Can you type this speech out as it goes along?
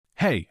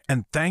Hey,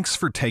 and thanks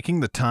for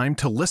taking the time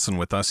to listen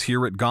with us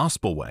here at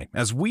Gospel Way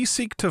as we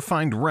seek to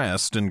find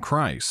rest in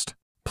Christ.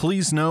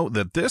 Please know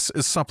that this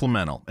is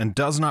supplemental and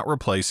does not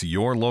replace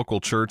your local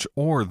church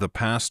or the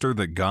pastor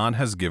that God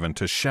has given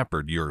to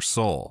shepherd your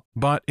soul.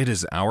 But it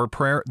is our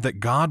prayer that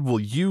God will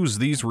use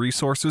these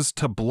resources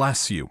to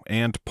bless you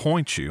and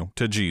point you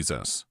to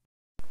Jesus.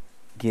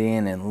 Get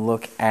in and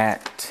look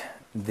at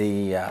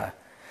the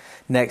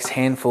next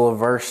handful of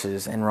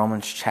verses in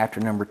Romans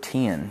chapter number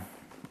 10.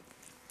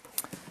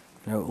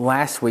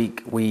 Last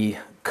week we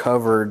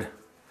covered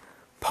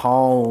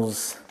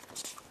Paul's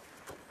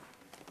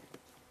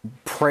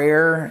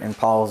prayer and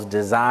Paul's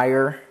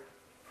desire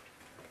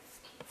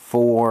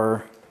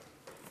for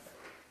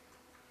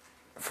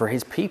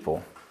his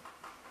people.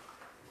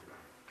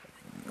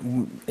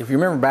 If you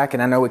remember back,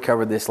 and I know we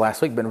covered this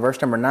last week, but in verse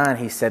number 9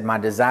 he said, "My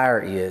desire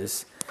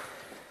is..."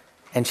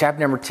 In chapter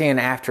number 10,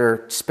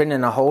 after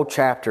spending a whole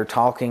chapter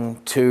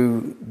talking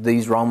to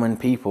these Roman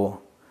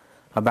people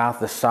about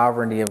the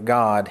sovereignty of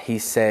God, he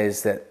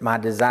says that my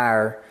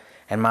desire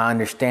and my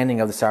understanding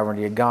of the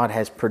sovereignty of God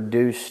has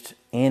produced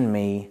in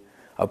me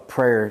a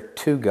prayer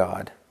to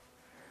God.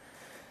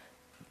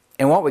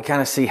 And what we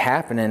kind of see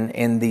happening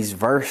in these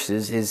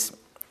verses is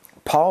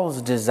Paul's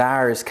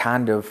desire is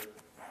kind of,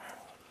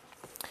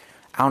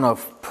 I don't know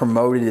if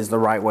promoted is the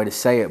right way to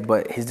say it,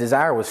 but his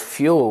desire was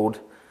fueled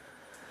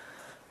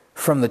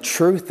from the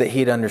truth that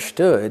he'd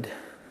understood.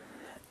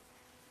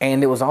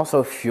 And it was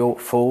also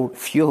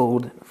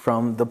fueled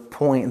from the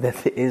point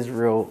that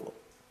Israel,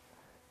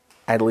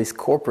 at least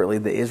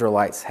corporately, the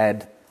Israelites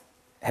had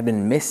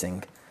been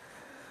missing.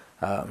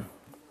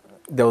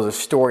 There was a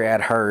story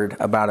I'd heard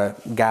about a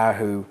guy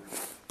who,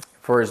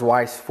 for his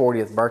wife's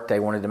 40th birthday,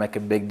 wanted to make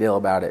a big deal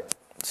about it.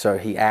 So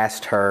he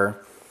asked her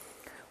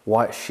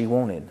what she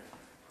wanted.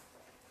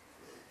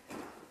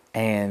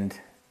 And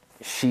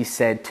she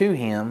said to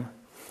him,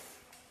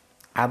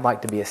 "I'd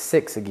like to be a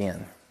 6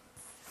 again."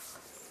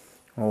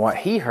 Well, what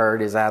he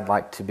heard is, "I'd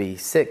like to be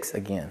 6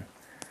 again."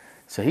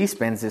 So he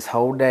spends this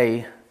whole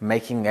day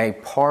making a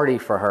party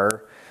for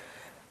her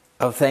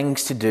of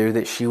things to do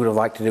that she would have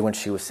liked to do when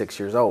she was 6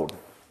 years old.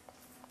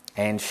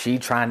 And she,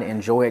 trying to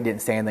enjoy it,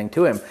 didn't say anything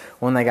to him.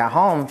 When they got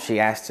home, she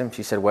asked him,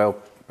 she said,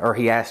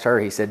 he asked her,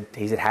 he said,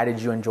 "How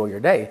did you enjoy your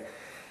day?"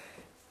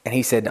 And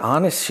she said,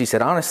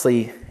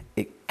 "Honestly,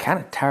 it kind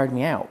of tired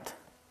me out.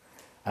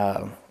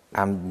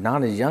 I'm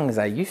not as young as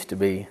I used to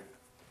be."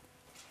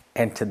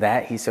 And to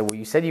that, he said, "Well,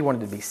 you said you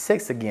wanted to be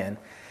 6 again."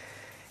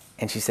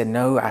 And she said,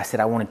 "No, I said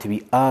I wanted to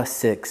be a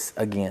 6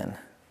 again."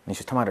 And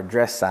she was talking about her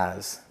dress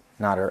size,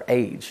 not her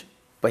age.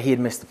 But he had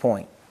missed the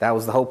point. That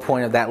was the whole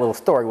point of that little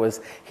story, was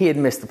he had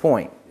missed the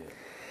point.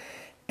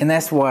 And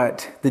that's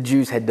what the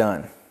Jews had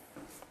done.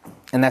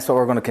 And that's what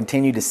we're going to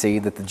continue to see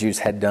that the Jews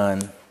had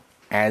done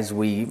as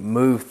we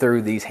move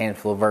through these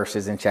handful of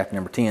verses in chapter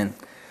number 10.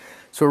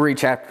 So we'll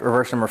read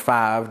verse number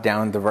 5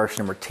 down to verse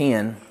number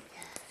 10.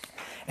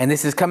 And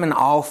this is coming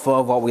off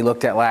of what we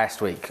looked at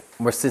last week.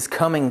 This is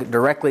coming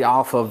directly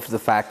off of the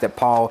fact that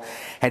Paul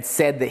had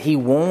said that he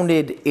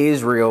wanted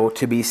Israel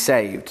to be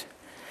saved.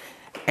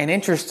 And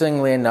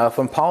interestingly enough,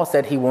 when Paul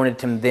said he wanted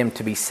them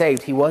to be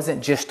saved, he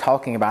wasn't just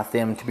talking about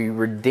them to be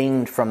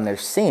redeemed from their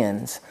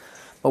sins.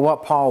 But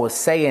what Paul was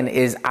saying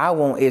is, I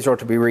want Israel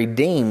to be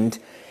redeemed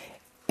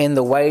in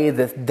the way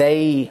that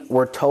they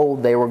were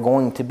told they were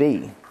going to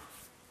be.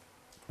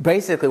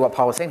 Basically what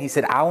Paul was saying, he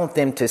said, I want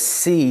them to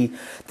see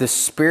the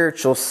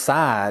spiritual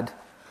side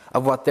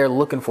of what they're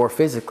looking for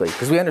physically.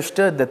 Because we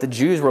understood that the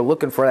Jews were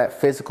looking for that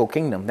physical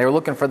kingdom. They were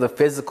looking for the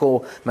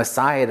physical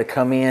Messiah to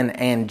come in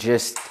and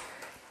just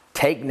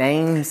take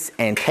names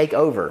and take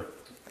over.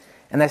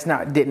 And that's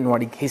not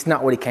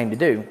what he came to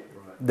do.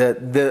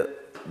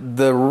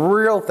 The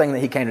real thing that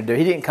he came to do,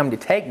 he didn't come to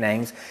take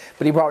names,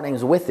 but he brought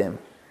names with him,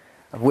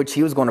 of which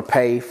he was going to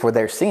pay for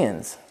their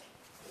sins.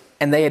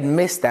 And they had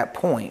missed that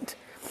point.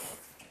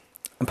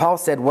 And Paul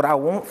said, what I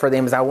want for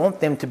them is I want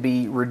them to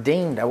be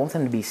redeemed. I want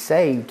them to be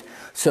saved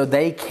so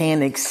they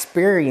can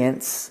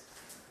experience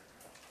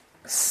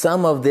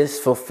some of this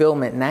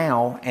fulfillment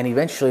now and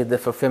eventually the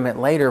fulfillment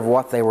later of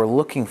what they were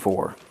looking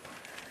for.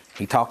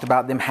 He talked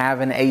about them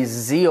having a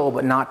zeal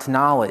but not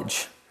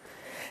knowledge.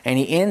 And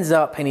he ends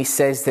up and he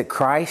says that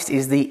Christ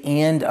is the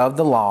end of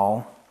the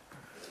law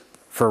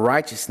for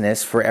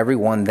righteousness for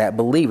everyone that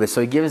believeth.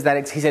 So he gives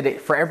that, he said,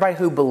 for everybody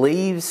who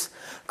believes,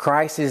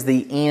 Christ is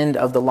the end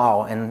of the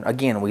law. And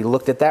again, we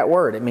looked at that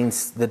word. It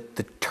means the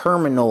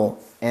terminal,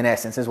 in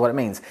essence, is what it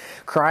means.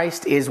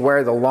 Christ is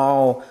where the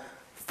law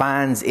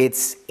finds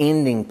its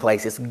ending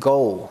place, its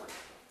goal.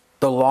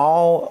 The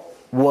law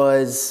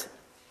was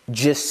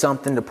just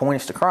something to point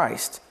us to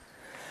Christ.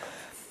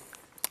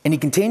 And he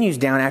continues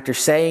down after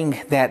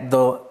saying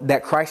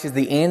that Christ is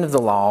the end of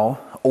the law,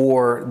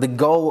 or the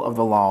goal of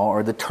the law,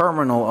 or the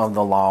terminal of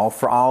the law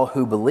for all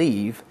who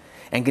believe,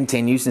 and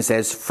continues and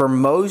says, for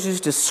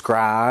Moses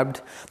described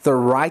the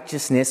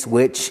righteousness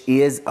which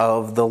is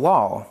of the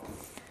law.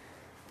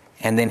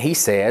 And then he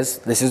says,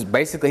 this is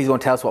basically, he's going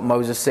to tell us what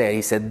Moses said.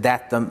 He said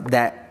that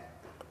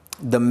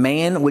the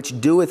man which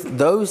doeth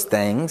those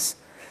things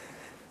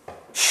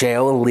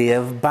shall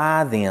live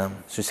by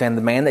them. So saying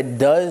the man that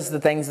does the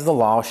things of the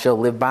law shall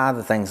live by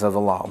the things of the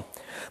law.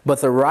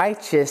 But the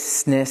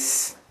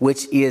righteousness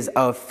which is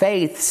of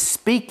faith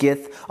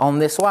speaketh on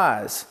this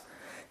wise.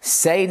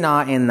 Say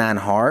not in thine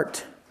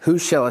heart, who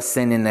shall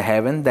ascend into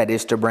heaven, that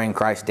is to bring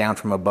Christ down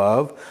from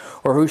above,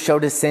 or who shall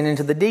descend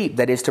into the deep,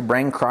 that is to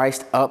bring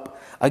Christ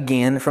up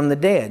again from the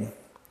dead.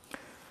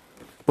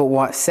 But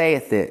what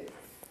saith it?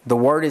 The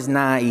word is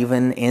nigh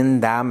even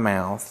in thy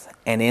mouth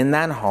and in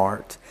thine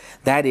heart.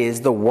 That is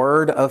the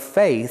word of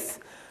faith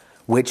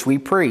which we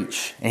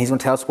preach. And he's going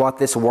to tell us what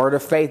this word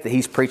of faith that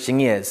he's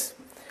preaching is.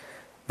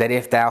 That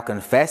if thou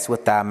confess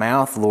with thy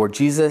mouth Lord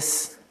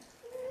Jesus,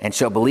 and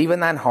shalt believe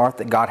in thine heart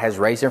that God has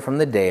raised him from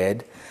the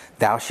dead,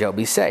 thou shalt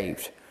be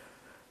saved.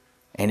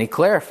 And he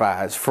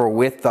clarifies, for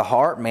with the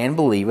heart man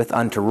believeth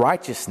unto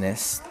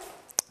righteousness,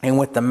 and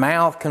with the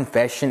mouth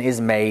confession is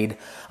made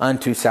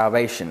unto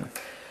salvation.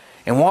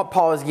 And what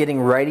Paul is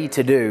getting ready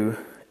to do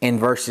in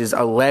verses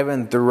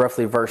 11 through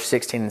roughly verse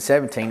 16 and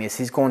 17 is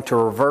he's going to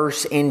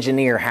reverse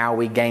engineer how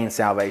we gain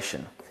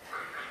salvation.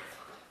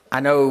 I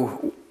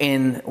know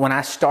when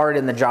I started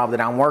in the job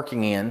that I'm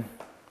working in,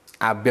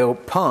 I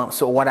built pumps.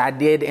 So what I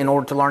did in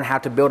order to learn how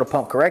to build a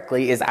pump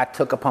correctly is I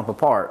took a pump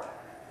apart.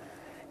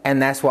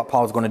 And that's what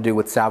Paul's going to do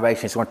with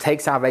salvation. He's going to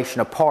take salvation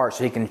apart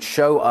so he can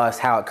show us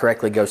how it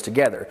correctly goes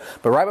together.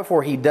 But right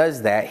before he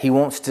does that, he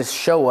wants to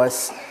show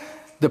us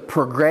the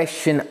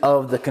progression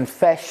of the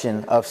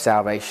confession of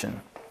salvation.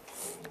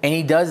 And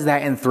he does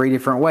that in three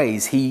different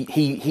ways. He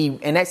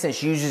in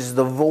essence uses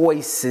the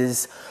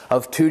voices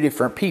of two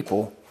different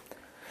people.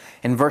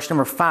 In verse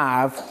number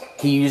 5,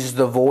 he uses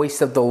the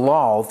voice of the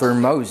law through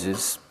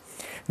Moses.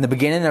 In the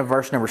beginning of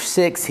verse number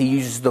 6, he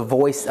uses the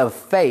voice of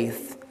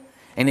faith.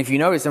 And if you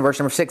notice in verse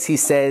number 6, he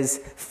says,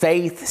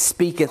 faith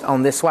speaketh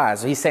on this wise.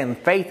 So he's saying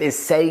faith is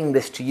saying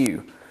this to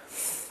you.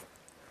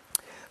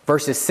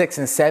 Verses 6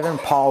 and 7,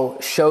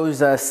 Paul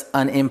shows us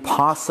an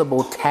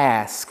impossible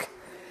task.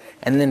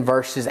 And then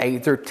verses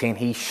 8 through 10,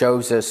 he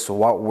shows us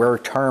what we're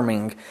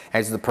terming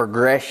as the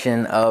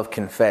progression of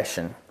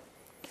confession.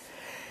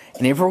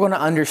 And if we're going to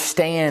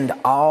understand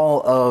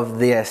all of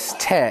this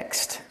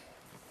text,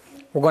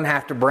 we're going to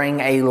have to bring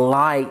a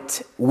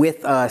light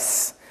with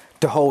us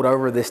to hold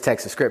over this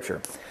text of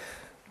Scripture.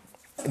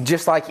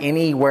 Just like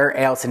anywhere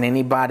else and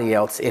anybody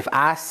else, if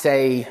I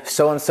say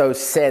so-and-so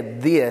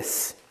said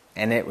this,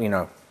 and it,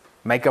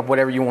 make up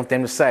whatever you want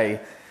them to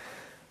say,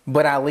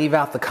 but I leave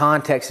out the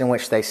context in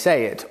which they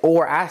say it.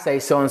 Or I say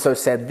so-and-so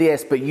said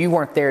this, but you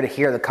weren't there to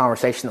hear the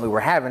conversation that we were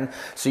having,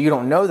 so you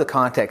don't know the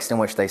context in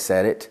which they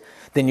said it,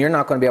 then you're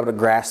not going to be able to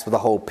grasp the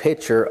whole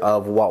picture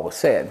of what was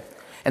said.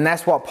 And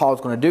that's what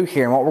Paul's going to do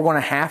here. And what we're going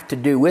to have to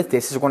do with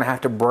this is we're going to have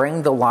to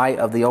bring the light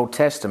of the Old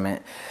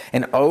Testament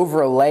and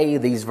overlay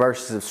these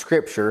verses of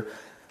Scripture,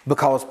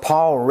 because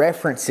Paul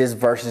references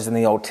verses in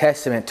the Old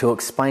Testament to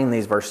explain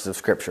these verses of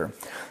Scripture.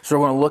 So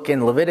we're going to look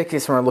in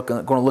Leviticus and we're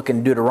going to look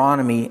in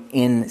Deuteronomy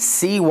and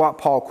see what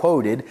Paul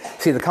quoted,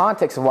 see the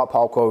context of what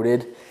Paul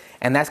quoted,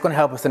 and that's going to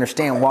help us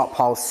understand what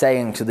Paul's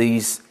saying to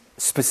these,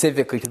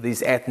 specifically to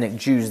these ethnic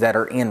Jews that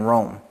are in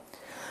Rome.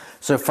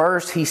 So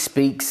first he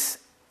speaks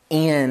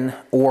in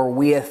or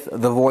with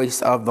the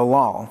voice of the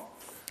law.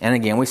 And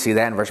again, we see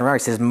that in verse 9. It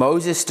says,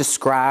 Moses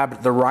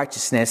described the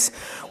righteousness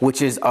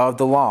which is of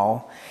the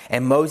law.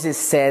 And Moses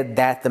said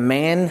that the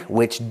man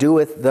which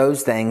doeth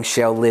those things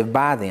shall live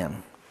by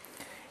them.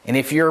 And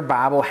if your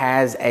Bible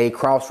has a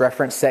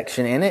cross-reference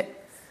section in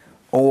it,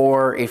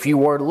 or if you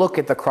were to look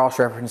at the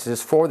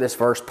cross-references for this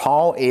verse,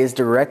 Paul is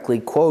directly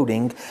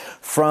quoting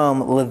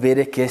from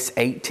Leviticus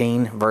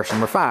 18, verse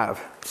number 5.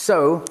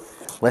 So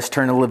let's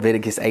turn to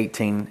Leviticus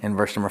 18 and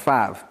verse number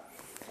 5.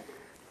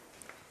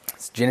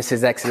 It's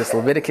Genesis, Exodus,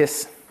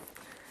 Leviticus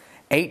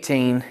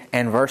 18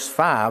 and verse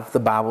 5, the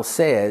Bible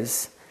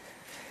says,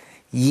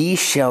 Ye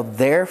shall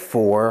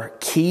therefore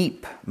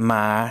keep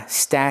my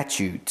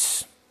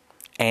statutes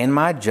and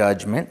my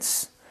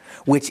judgments,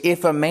 which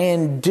if a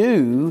man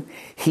do,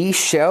 he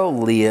shall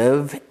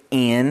live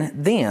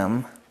in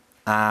them.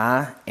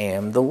 I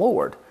am the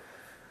Lord.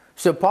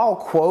 So Paul,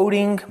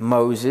 quoting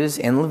Moses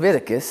in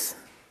Leviticus,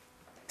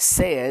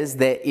 says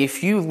that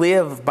if you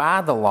live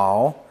by the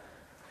law,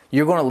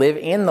 you're going to live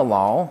in the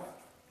law.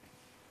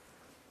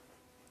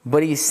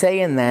 But he's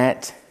saying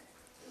that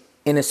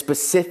in a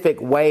specific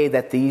way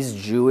that these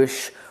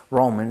Jewish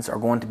Romans are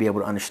going to be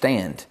able to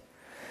understand.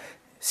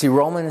 See,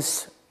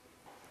 Romans,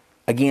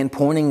 again,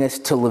 pointing us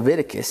to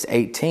Leviticus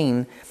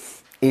 18,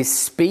 is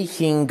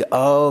speaking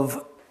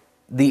of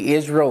the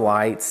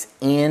Israelites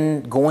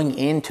in going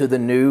into the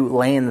new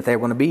land that they're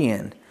going to be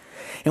in.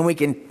 And we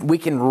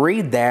can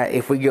read that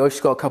if we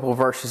just go a couple of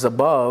verses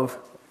above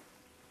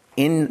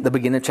in the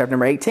beginning of chapter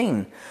number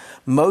 18.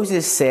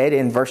 Moses said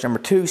in verse number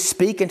 2,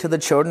 Speak unto the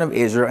children of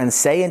Israel and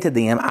say unto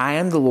them, I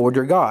am the Lord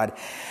your God.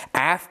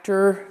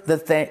 After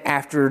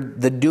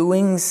the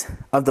doings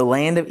of the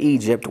land of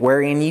Egypt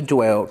wherein ye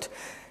dwelt,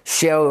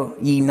 shall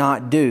ye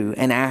not do,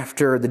 and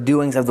after the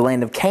doings of the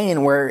land of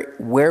Canaan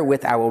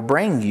wherewith I will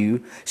bring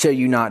you, shall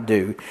you not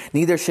do.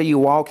 Neither shall you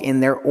walk in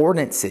their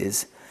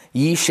ordinances.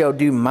 Ye shall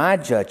do my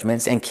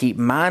judgments and keep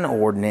mine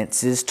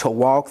ordinances to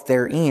walk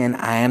therein.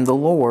 I am the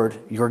Lord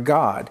your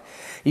God.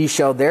 Ye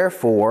shall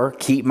therefore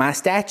keep my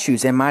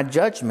statutes and my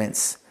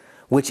judgments,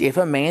 which if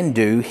a man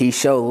do, he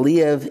shall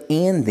live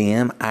in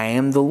them. I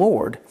am the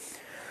Lord.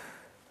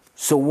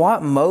 So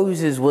what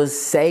Moses was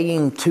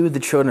saying to the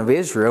children of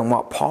Israel, and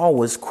what Paul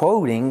was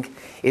quoting,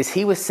 is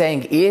he was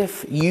saying,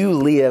 if you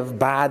live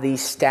by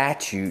these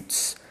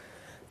statutes,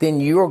 then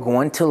you are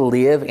going to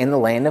live in the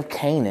land of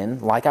Canaan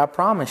like I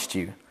promised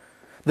you.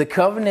 The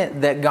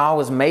covenant that God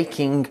was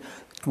making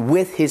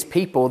with his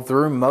people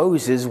through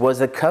Moses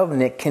was a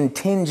covenant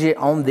contingent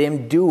on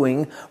them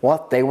doing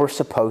what they were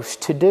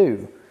supposed to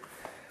do.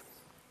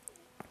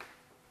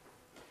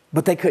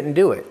 But they couldn't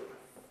do it.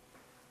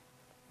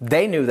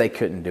 They knew they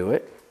couldn't do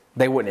it.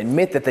 They wouldn't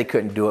admit that they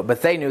couldn't do it,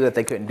 but they knew that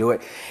they couldn't do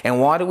it.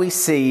 And what do we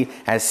see?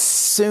 As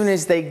soon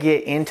as they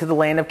get into the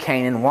land of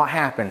Canaan, what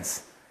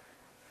happens?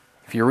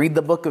 If you read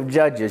the book of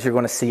Judges, you're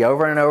going to see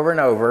over and over and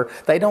over,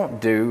 they don't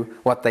do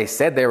what they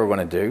said they were going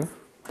to do.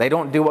 They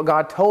don't do what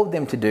God told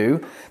them to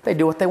do. They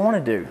do what they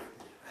want to do.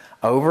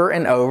 Over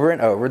and over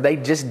and over, they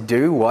just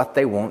do what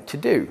they want to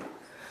do.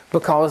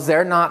 Because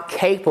they're not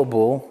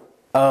capable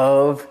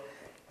of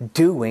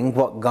doing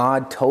what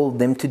God told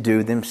them to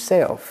do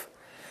themselves.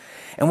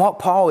 And what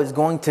Paul is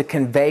going to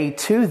convey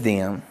to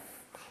them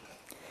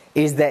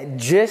is that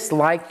just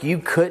like you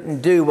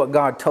couldn't do what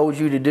God told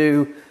you to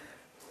do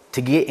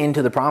to get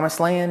into the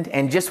promised land,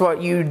 and just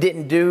what you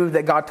didn't do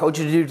that God told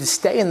you to do to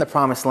stay in the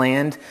promised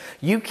land,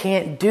 you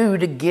can't do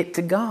to get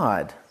to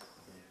God.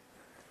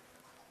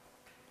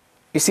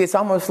 You see, it's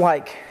almost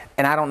like,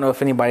 and I don't know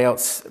if anybody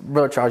else,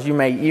 Brother Charles, you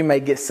may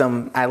get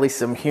at least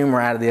some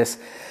humor out of this.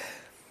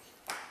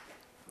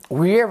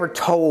 Were you ever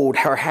told,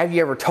 or have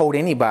you ever told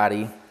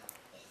anybody,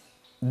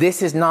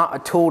 this is not a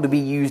tool to be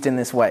used in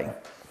this way?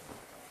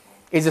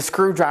 Is a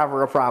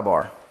screwdriver a pry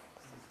bar?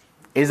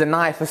 Is a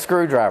knife a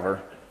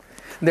screwdriver?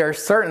 There are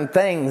certain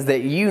things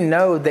that you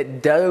know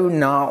that do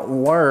not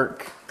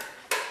work.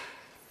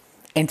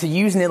 And to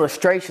use an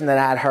illustration that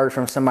I'd heard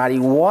from somebody,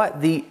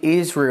 what the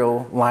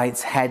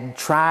Israelites had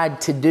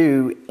tried to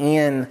do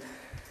in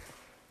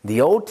the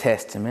Old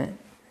Testament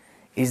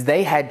is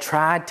they had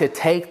tried to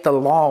take the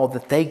law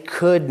that they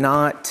could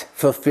not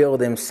fulfill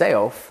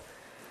themselves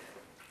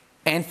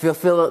and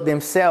fulfill it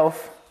themselves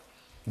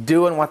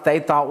doing what they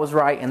thought was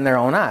right in their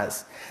own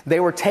eyes. They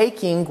were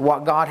taking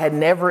what God had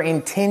never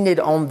intended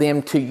on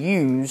them to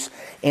use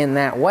in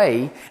that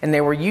way, and they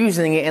were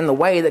using it in the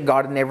way that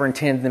God had never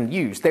intended them to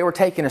use. They were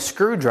taking a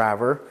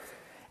screwdriver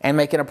and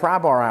making a pry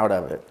bar out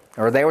of it.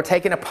 Or they were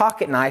taking a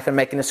pocket knife and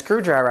making a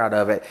screwdriver out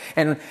of it.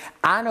 And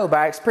I know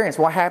by experience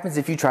what happens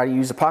if you try to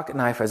use a pocket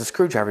knife as a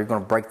screwdriver. You're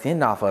going to break the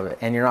end off of it,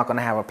 and you're not going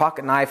to have a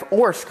pocket knife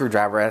or a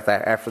screwdriver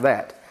after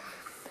that.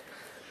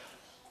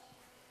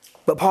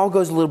 But Paul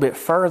goes a little bit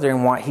further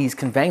in what he's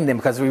conveying them,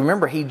 because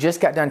remember, he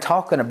just got done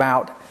talking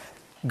about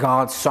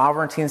God's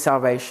sovereignty and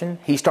salvation.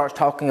 He starts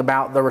talking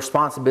about the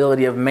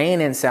responsibility of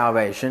man in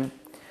salvation.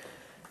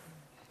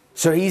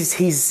 So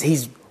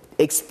he's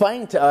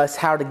explaining to us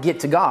how to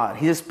get to God.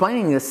 He's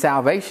explaining that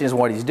salvation is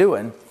what he's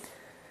doing.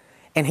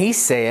 And he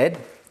said,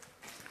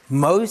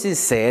 Moses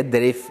said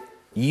that if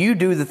you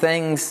do the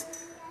things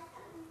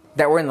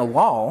that were in the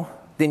law,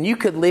 then you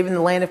could live in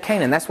the land of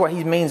Canaan. That's what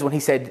he means when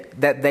he said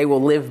that they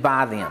will live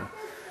by them.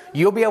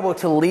 You'll be able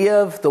to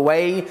live the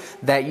way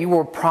that you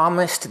were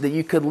promised that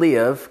you could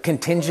live,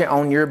 contingent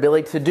on your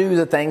ability to do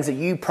the things that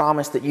you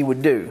promised that you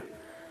would do.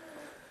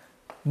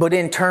 But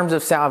in terms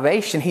of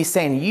salvation, he's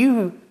saying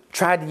you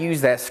tried to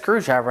use that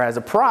screwdriver as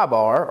a pry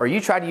bar, or you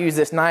tried to use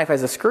this knife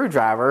as a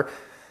screwdriver,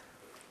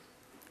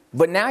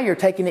 but now you're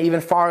taking it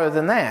even farther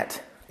than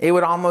that. It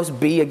would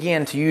almost be,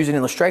 again, to use an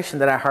illustration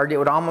that I heard, it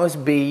would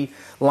almost be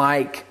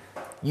like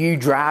you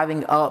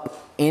driving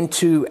up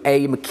into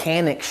a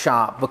mechanic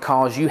shop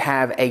because you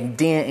have a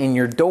dent in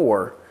your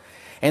door,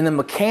 and the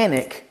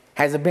mechanic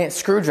has a bent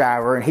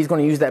screwdriver, and he's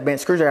going to use that bent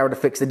screwdriver to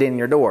fix the dent in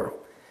your door.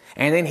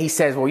 And then he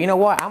says, well, you know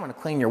what? I'm going to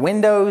clean your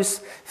windows,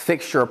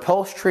 fix your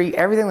upholstery,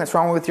 everything that's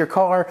wrong with your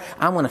car.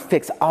 I'm going to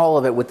fix all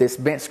of it with this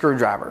bent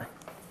screwdriver.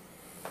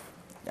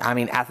 I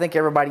mean, I think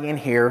everybody in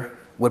here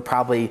would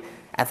probably,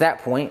 at that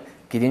point,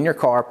 get in your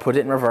car, put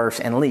it in reverse,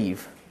 and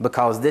leave,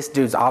 because this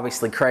dude's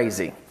obviously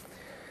crazy.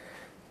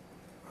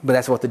 But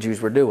that's what the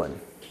Jews were doing.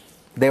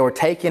 They were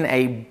taking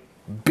a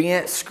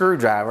bent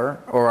screwdriver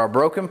or a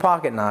broken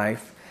pocket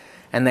knife,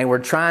 and they were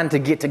trying to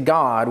get to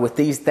God with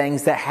these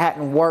things that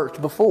hadn't worked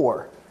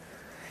before.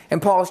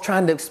 And Paul is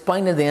trying to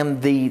explain to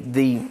them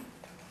the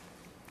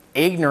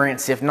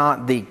ignorance, if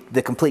not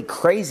the complete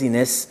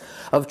craziness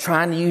of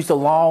trying to use the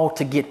law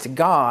to get to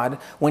God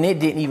when it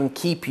didn't even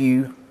keep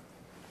you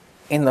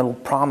in the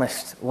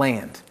promised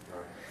land.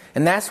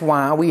 And that's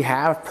why we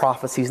have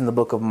prophecies in the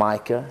book of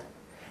Micah,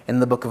 in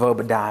the book of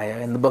Obadiah,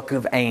 in the book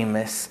of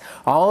Amos.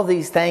 All of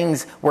these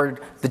things where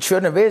the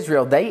children of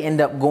Israel, they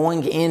end up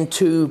going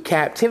into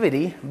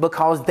captivity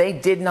because they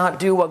did not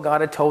do what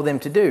God had told them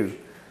to do.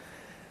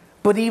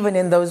 But even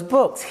in those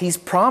books, he's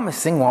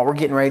promising what we're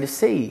getting ready to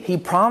see. He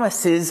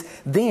promises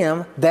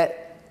them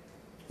that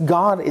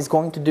God is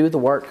going to do the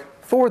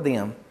work for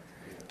them.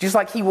 Just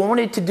like He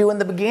wanted to do in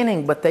the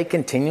beginning, but they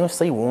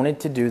continuously wanted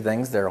to do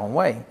things their own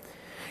way.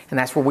 And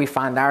that's where we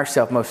find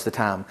ourselves most of the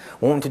time.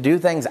 Wanting to do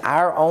things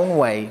our own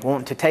way.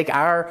 Wanting to take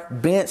our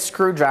bent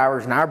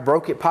screwdrivers and our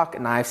broken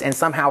pocket knives and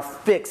somehow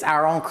fix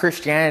our own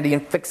Christianity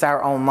and fix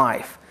our own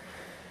life.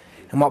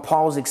 And what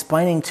Paul's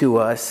explaining to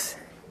us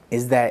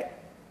is that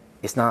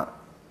it's not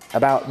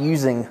about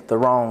using the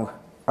wrong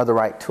or the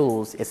right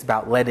tools. It's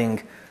about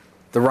letting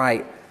the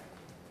right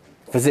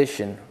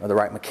physician or the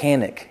right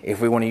mechanic,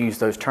 if we want to use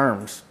those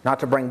terms, not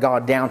to bring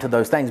God down to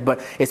those things,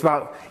 but it's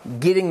about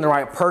getting the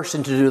right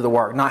person to do the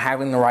work, not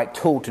having the right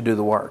tool to do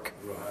the work.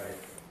 Right.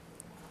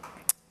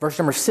 Verse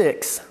number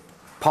 6,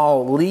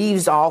 Paul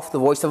leaves off the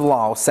voice of the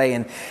law,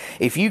 saying,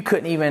 if you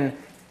couldn't even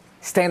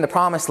stand the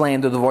promised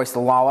land through the voice of the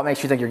law, what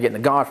makes you think you're getting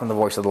to God from the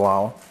voice of the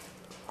law?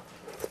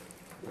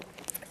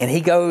 And he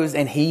goes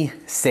and he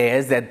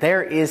says that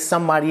there is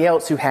somebody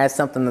else who has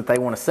something that they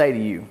want to say to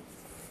you.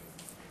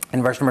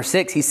 In verse number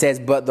 6, he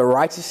says, but the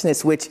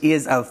righteousness which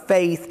is of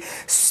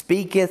faith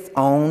speaketh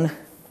on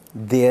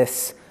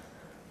this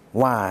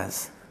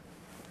wise.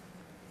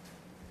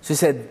 So he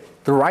said,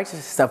 the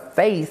righteousness of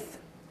faith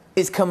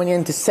is coming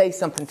in to say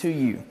something to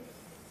you.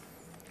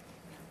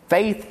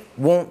 Faith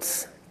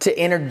wants to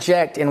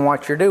interject in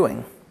what you're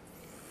doing.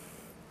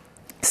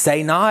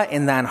 Say not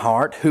in thine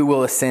heart, who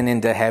will ascend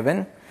into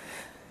heaven?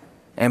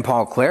 And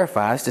Paul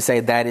clarifies to say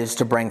that is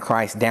to bring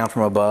Christ down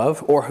from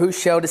above, or who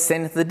shall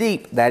descend into the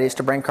deep? That is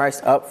to bring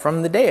Christ up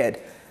from the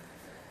dead.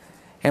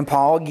 And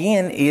Paul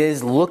again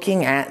is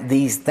looking at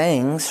these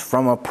things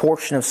from a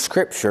portion of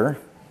Scripture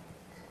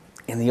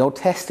in the Old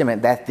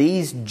Testament that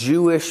these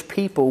Jewish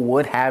people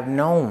would have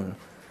known.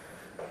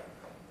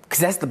 Because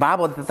that's the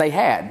Bible that they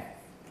had.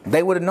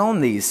 They would have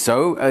known these.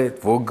 So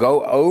we'll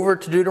go over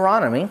to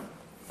Deuteronomy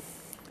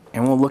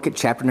and we'll look at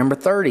chapter number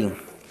 30.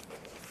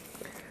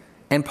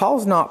 And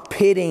Paul's not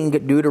pitting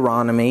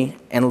Deuteronomy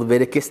and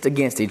Leviticus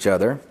against each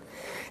other.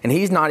 And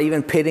he's not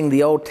even pitting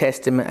the Old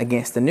Testament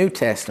against the New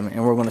Testament.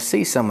 And we're going to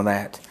see some of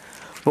that.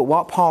 But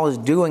what Paul is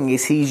doing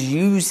is he's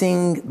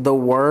using the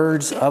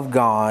words of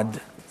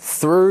God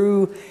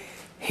through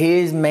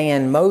his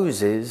man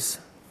Moses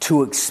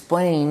to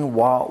explain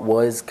what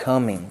was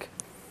coming.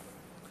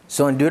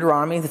 So in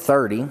Deuteronomy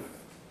 30,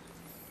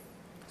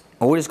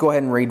 we'll just go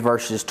ahead and read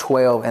verses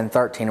 12 and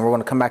 13. And we're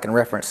going to come back and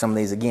reference some of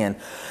these again.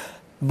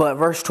 But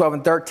verse 12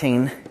 and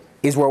 13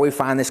 is where we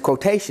find this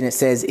quotation. It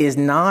says, it is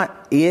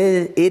not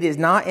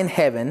in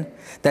heaven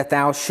that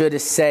thou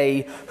shouldest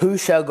say, who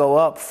shall go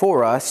up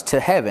for us to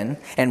heaven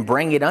and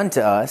bring it unto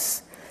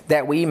us,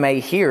 that we may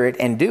hear it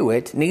and do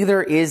it?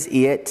 Neither is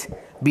it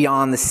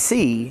beyond the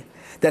sea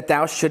that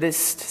thou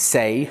shouldest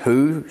say,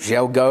 who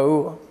shall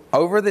go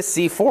over the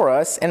sea for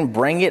us and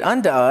bring it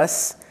unto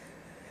us,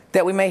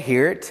 that we may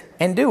hear it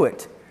and do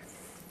it?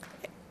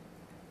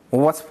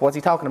 Well, what's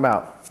he talking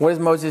about? What is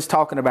Moses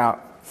talking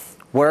about?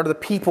 What are the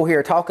people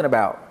here talking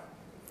about?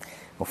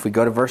 Well, if we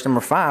go to verse number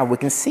 5, we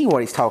can see what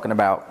he's talking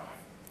about.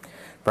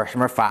 Verse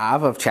number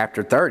 5 of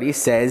chapter 30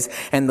 says,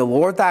 and the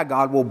Lord thy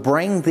God will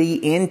bring thee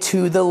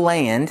into the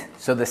land.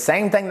 So the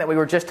same thing that we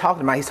were just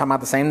talking about, he's talking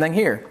about the same thing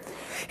here.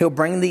 He'll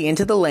bring thee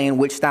into the land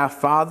which thy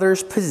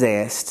fathers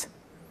possessed,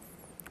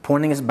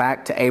 pointing us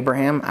back to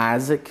Abraham,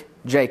 Isaac,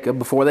 Jacob,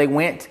 before they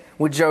went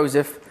with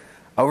Joseph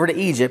over to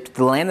Egypt,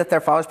 the land that their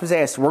fathers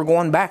possessed. We're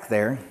going back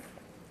there.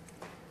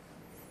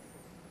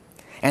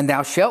 And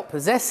thou shalt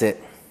possess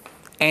it,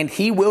 and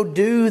he will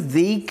do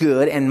thee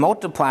good and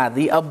multiply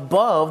thee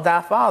above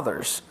thy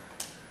fathers.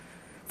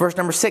 Verse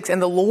number 6,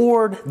 and the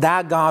Lord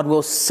thy God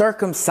will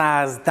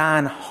circumcise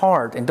thine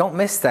heart, and don't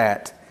miss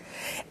that,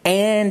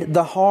 and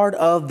the heart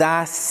of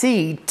thy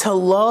seed, to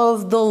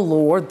love the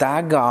Lord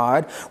thy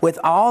God with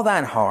all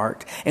thine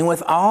heart and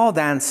with all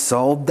thine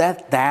soul,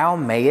 that thou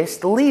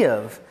mayest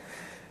live.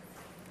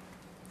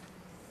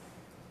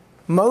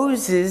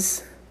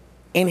 Moses,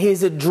 in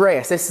his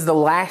address, this is the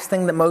last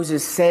thing that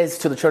Moses says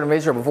to the children of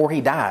Israel before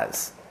he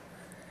dies,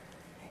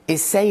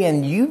 is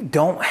saying, you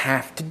don't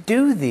have to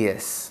do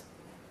this.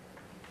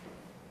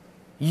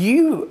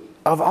 You,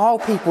 of all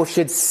people,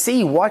 should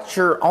see what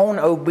your own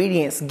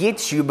obedience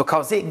gets you,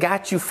 because it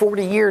got you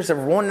 40 years of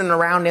wandering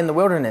around in the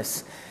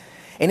wilderness.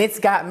 And it's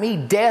got me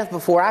death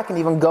before I can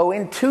even go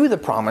into the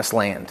promised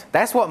land.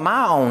 That's what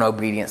my own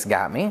obedience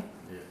got me.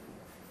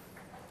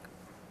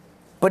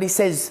 But he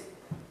says,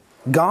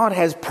 God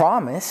has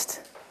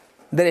promised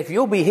that if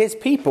you'll be his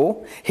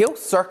people, he'll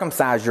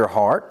circumcise your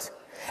heart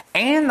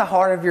and the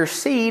heart of your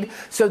seed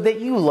so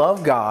that you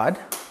love God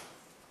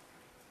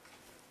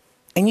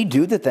and you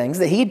do the things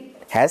that he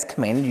has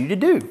commanded you to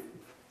do.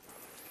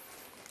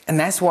 And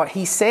that's what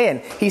he's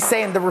saying. He's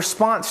saying the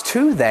response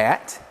to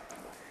that,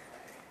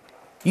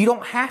 you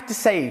don't have to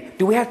say,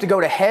 do we have to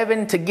go to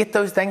heaven to get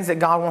those things that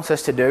God wants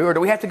us to do? Or do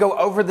we have to go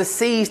over the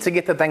seas to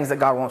get the things that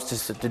God wants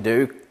us to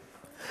do?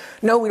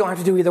 No, we don't have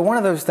to do either one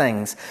of those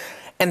things.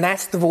 And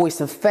that's the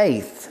voice of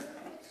faith.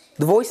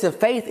 The voice of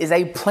faith is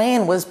a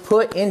plan was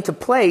put into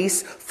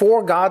place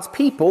for God's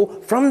people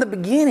from the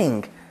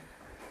beginning.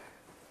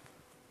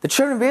 The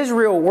children of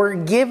Israel were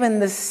given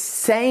the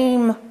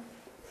same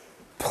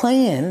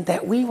plan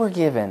that we were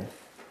given.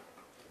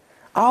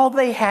 All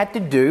they had to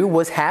do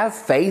was have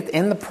faith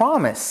in the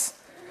promise.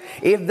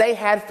 If they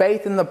had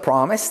faith in the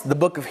promise, the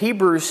book of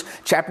Hebrews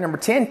chapter number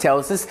 10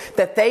 tells us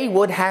that they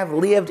would have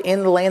lived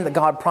in the land that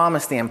God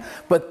promised them.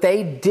 But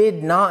they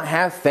did not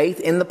have faith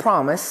in the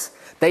promise.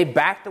 They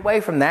backed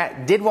away from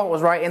that, did what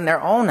was right in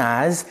their own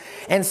eyes,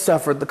 and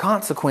suffered the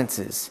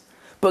consequences.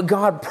 But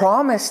God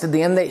promised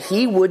them that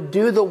He would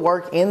do the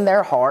work in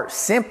their heart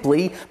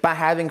simply by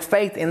having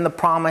faith in the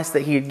promise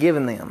that He had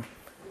given them.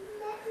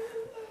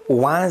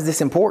 Why is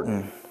this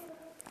important?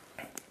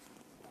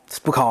 It's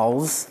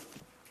because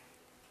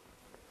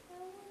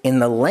in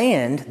the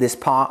land, this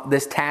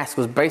task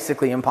was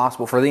basically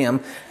impossible for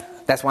them.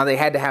 That's why they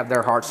had to have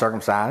their hearts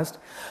circumcised.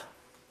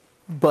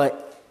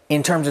 But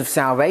in terms of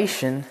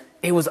salvation,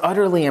 it was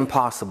utterly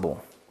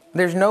impossible.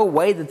 There's no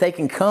way that they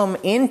can come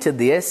into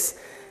this.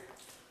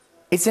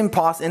 It's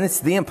impossible, and it's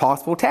the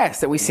impossible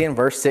task that we see in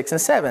verse 6 and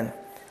 7.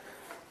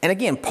 And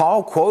again,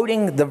 Paul,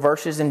 quoting the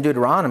verses in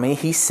Deuteronomy,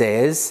 he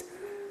says,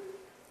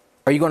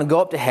 are you going to go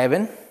up to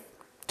heaven?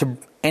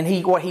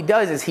 What he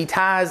does is he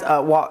ties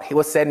what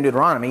was said in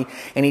Deuteronomy,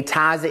 and he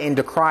ties it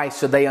into Christ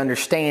so they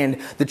understand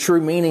the true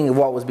meaning of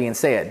what was being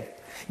said.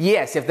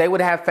 Yes, if they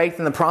would have faith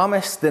in the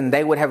promise, then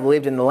they would have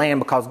lived in the land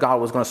because God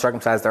was going to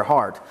circumcise their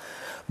heart.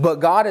 But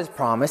God has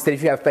promised that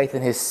if you have faith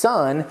in His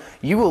Son,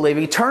 you will live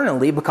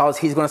eternally because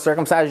He's going to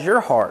circumcise your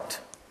heart.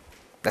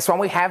 That's why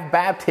we have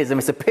baptism.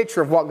 It's a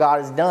picture of what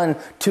God has done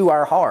to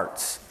our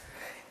hearts.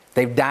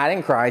 They've died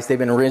in Christ. They've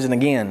been risen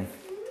again.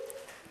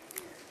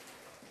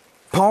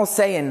 Paul's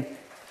saying,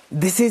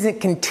 this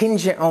isn't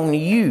contingent on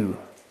you.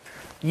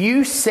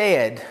 You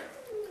said,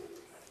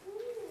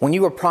 when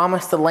you were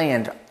promised the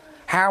land,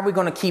 how are we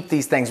going to keep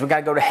these things? We got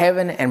to go to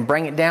heaven and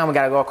bring it down. We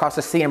got to go across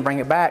the sea and bring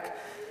it back.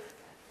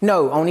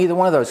 No, on either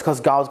one of those, because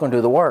God's going to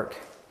do the work.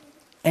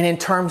 And in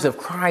terms of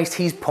Christ,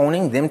 He's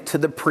pointing them to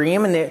the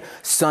preeminent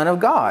Son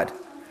of God.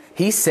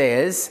 He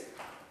says,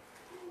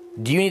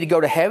 do you need to go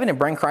to heaven and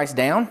bring Christ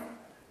down?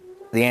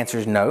 The answer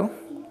is no.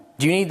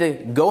 Do you need to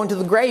go into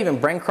the grave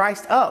and bring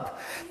Christ up?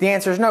 The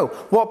answer is no.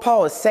 What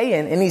Paul is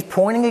saying, and he's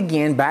pointing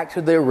again back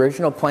to the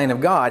original plan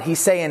of God. He's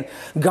saying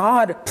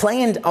God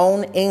planned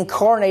on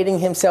incarnating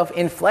Himself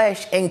in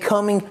flesh and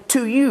coming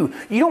to you.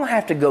 You don't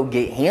have to go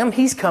get Him.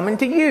 He's coming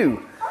to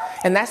you.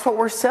 And that's what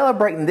we're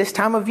celebrating this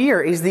time of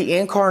year, is the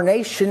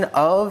incarnation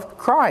of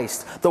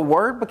Christ. The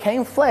Word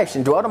became flesh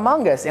and dwelt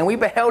among us, and we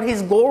beheld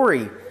His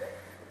glory.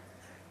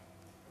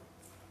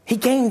 He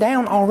came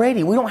down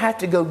already. We don't have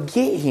to go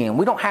get Him.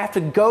 We don't have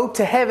to go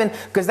to heaven,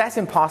 because that's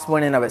impossible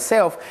in and of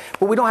itself.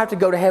 But we don't have to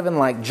go to heaven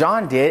like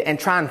John did and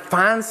try and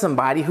find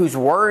somebody who's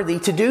worthy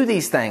to do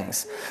these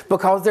things,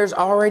 because there's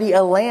already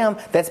a lamb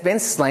that's been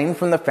slain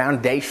from the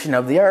foundation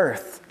of the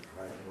earth.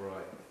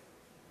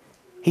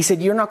 He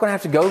said, you're not going to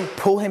have to go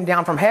pull Him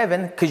down from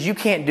heaven, because you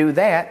can't do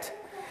that.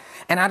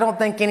 And I don't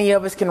think any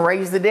of us can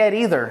raise the dead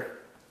either.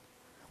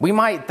 We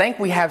might think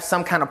we have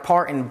some kind of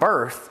part in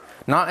birth,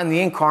 not in the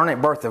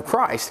incarnate birth of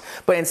Christ,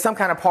 but in some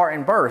kind of part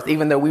in birth,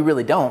 even though we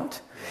really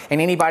don't. And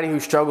anybody who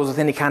struggles with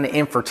any kind of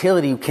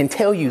infertility can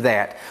tell you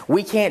that.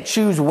 We can't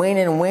choose when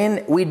and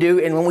when we do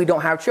and when we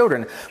don't have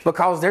children.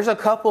 Because there's a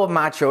couple of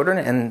my children,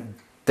 and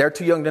they're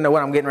too young to know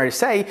what I'm getting ready to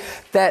say,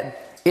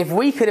 that if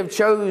we could have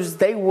chose,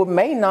 they would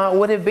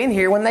have been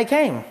here when they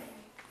came.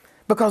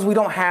 Because we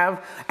don't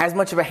have as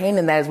much of a hand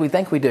in that as we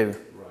think we do.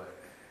 Right.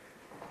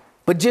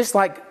 But just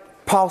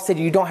like Paul said,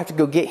 you don't have to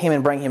go get Him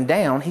and bring Him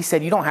down. He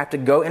said you don't have to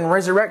go and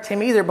resurrect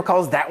Him either,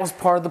 because that was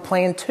part of the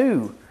plan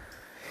too.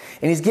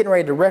 And he's getting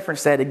ready to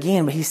reference that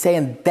again, but he's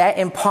saying that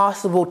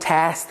impossible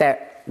task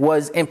that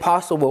was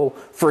impossible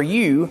for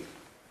you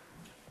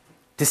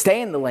to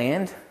stay in the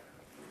land,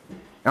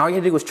 and all you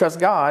have to do is trust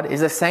God, is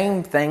the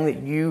same thing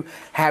that you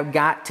have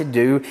got to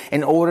do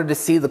in order to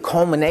see the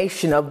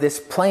culmination of this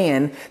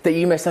plan that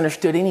you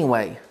misunderstood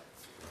anyway.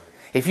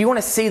 If you want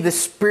to see the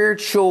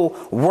spiritual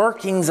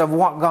workings of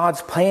what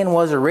God's plan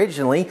was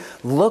originally,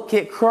 look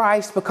at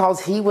Christ,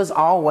 because He was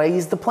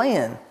always the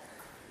plan.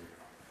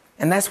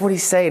 And that's what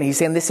He's saying. He's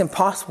saying this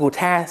impossible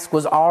task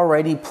was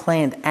already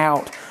planned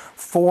out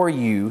for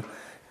you.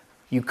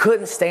 You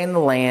couldn't stay in the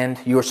land.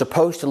 You were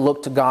supposed to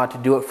look to God to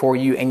do it for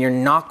you, and you're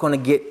not going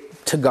to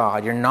get to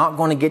God. You're not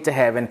going to get to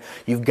heaven.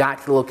 You've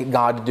got to look at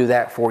God to do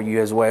that for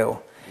you as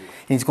well.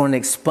 And He's going to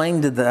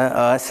explain to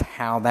us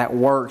how that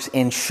works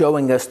in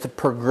showing us the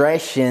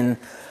progression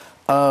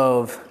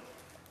of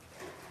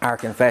our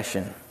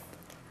confession.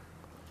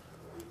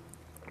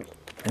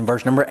 In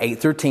verse number 8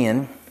 through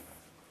 10,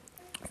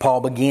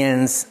 Paul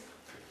begins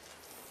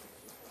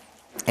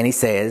and he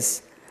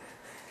says,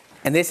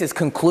 and this is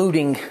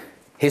concluding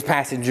his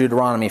passage in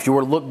Deuteronomy. If you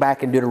were to look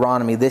back in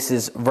Deuteronomy, this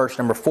is verse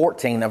number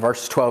 14 of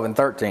verses 12 and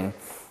 13.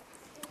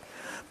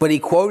 But he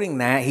quoting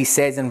that, he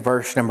says in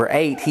verse number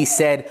 8, he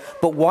said,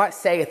 but what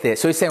saith it?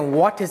 So he's saying,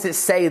 what does it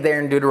say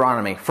there in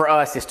Deuteronomy? For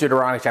us, it's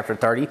Deuteronomy chapter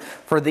 30.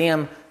 For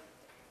them,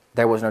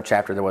 there was no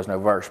chapter, there was no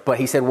verse. But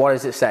he said, what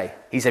does it say?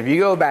 He said, if you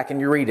go back and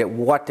you read it,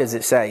 what does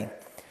it say?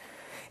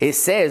 It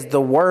says the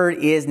word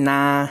is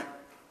nigh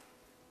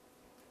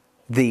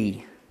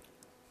thee.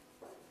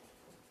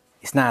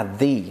 It's nigh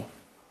thee.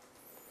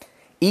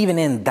 Even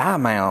in thy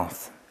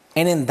mouth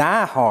and in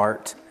thy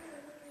heart.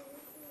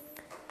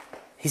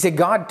 He said,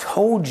 God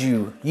told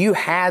you, you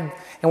had,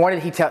 and what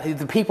did he tell?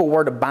 The people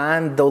were to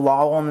bind the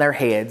law on their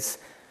heads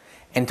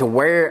and to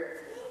wear it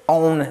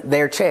on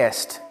their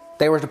chest.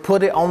 They were to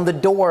put it on the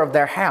door of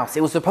their house.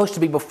 It was supposed to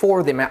be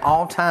before them at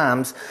all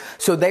times.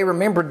 So they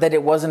remembered that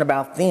it wasn't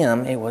about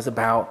them. It was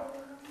about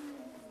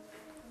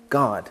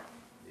God.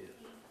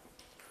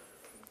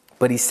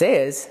 But he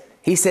says,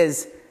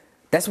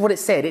 that's what it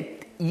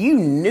said. You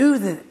knew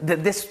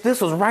that this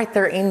was right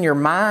there in your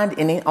mind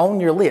and on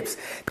your lips.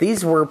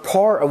 These were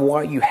part of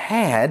what you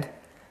had.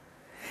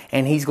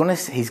 And he's going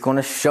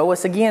to show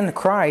us again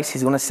Christ.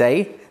 He's going to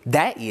say,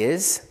 that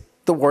is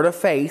the word of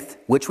faith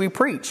which we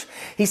preach.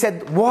 He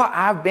said, what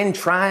I've been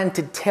trying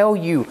to tell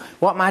you,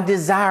 what my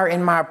desire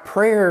and my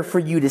prayer for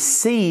you to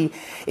see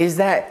is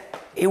that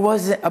it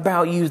wasn't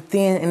about you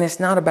then and it's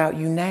not about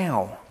you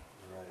now.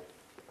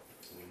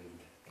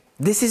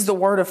 This is the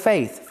word of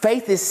faith.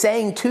 Faith is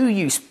saying to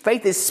you,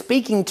 faith is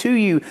speaking to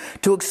you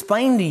to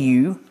explain to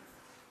you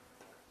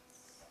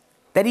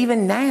that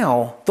even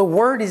now the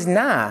word is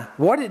nigh.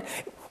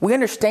 We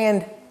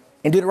understand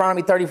in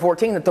Deuteronomy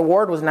 30:14 that the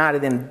word was nigh to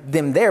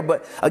them there.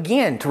 But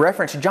again, to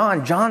reference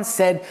John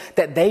said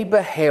that they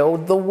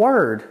beheld the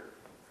word.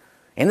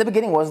 In the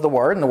beginning was the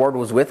word, and the word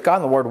was with God,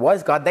 and the word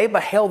was God. They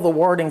beheld the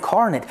word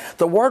incarnate.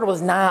 The word was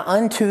nigh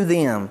unto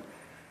them.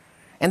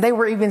 And they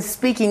were even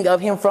speaking of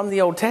him from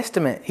the Old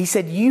Testament. He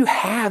said, you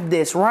have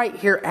this right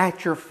here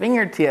at your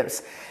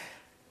fingertips.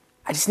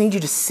 I just need you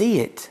to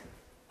see it.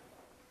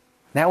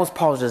 That was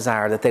Paul's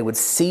desire, that they would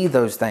see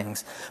those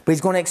things. But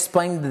he's going to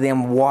explain to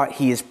them what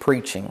he is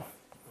preaching.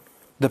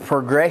 The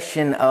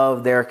progression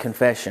of their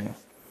confession.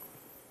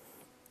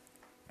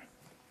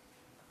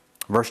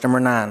 Verse number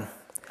 9.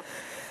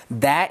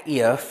 That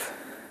if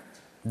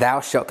thou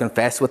shalt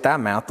confess with thy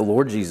mouth the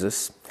Lord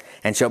Jesus,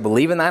 and shalt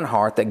believe in thine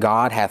heart that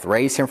God hath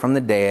raised him from the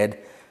dead,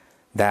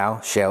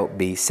 thou shalt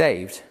be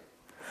saved.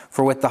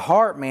 For with the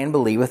heart man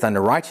believeth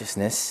unto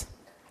righteousness,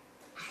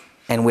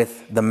 and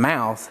with the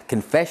mouth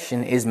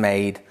confession is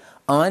made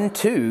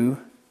unto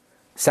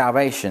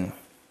salvation.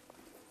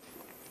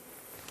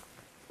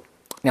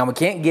 Now we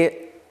can't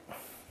get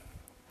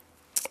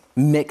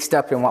mixed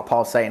up in what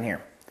Paul's saying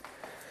here.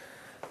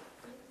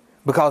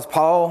 Because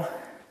Paul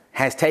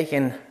has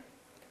taken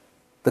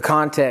the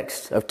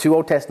context of two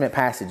Old Testament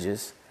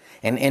passages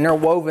and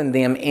interwoven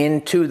them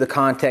into the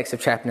context of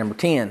chapter number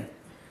 10.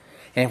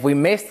 And if we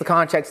miss the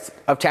context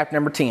of chapter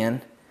number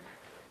 10,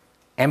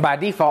 and by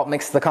default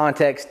mix the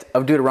context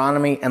of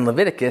Deuteronomy and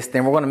Leviticus,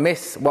 then we're going to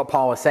miss what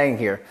Paul is saying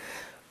here.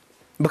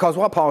 Because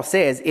what Paul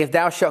says, if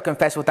thou shalt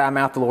confess with thy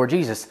mouth the Lord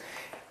Jesus,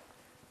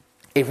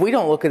 if we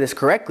don't look at this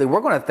correctly,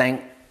 we're going to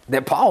think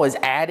that Paul is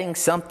adding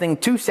something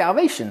to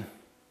salvation.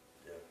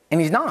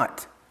 And he's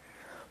not.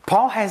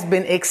 Paul has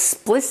been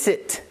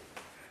explicit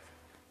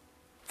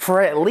for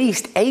at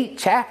least 8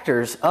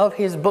 chapters of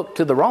his book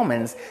to the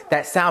Romans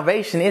that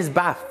salvation is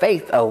by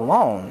faith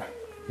alone.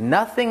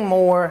 Nothing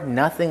more,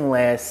 nothing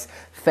less,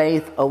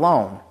 faith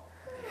alone.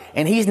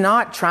 And he's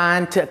not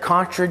trying to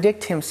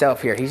contradict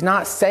himself here. He's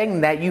not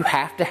saying that you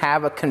have to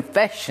have a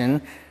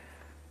confession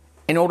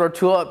in order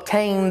to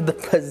obtain the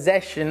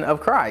possession of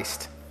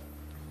Christ.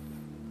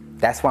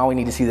 That's why we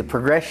need to see the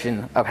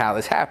progression of how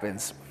this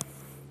happens.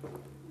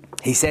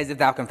 He says, if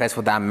thou confess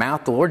with thy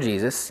mouth the Lord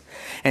Jesus,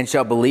 and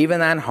shalt believe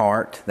in thine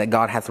heart that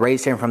God hath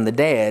raised him from the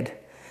dead,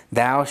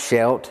 thou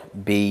shalt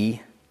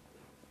be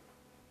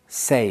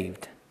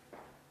saved.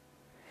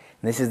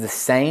 And this is the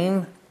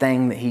same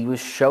thing that he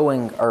was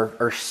showing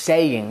or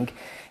saying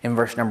in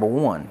verse number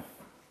 1.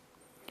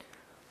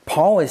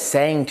 Paul is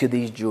saying to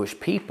these Jewish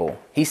people,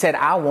 he said,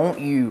 I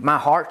want you, my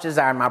heart's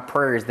desire, my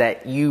prayer is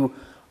that you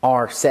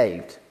are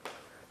saved,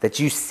 that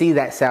you see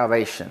that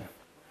salvation.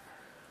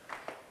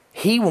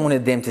 He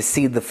wanted them to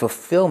see the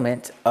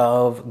fulfillment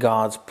of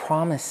God's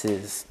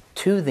promises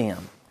to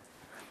them.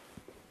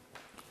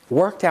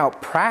 Worked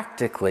out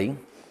practically,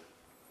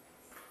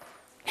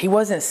 he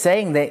wasn't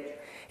saying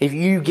that if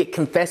you get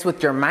confessed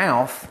with your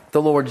mouth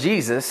the Lord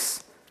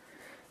Jesus,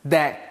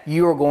 that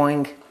you are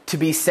going to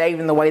be saved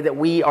in the way that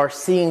we are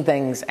seeing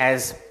things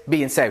as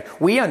being saved.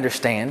 We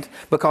understand,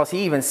 because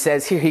he even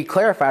says here, he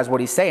clarifies what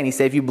he's saying. He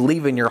said, if you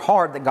believe in your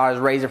heart that God has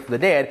raised him from the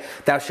dead,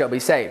 thou shalt be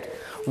saved.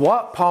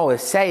 What Paul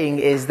is saying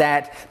is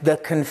that the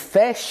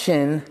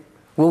confession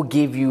will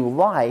give you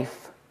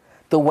life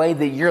the way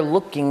that you're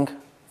looking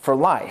for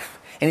life.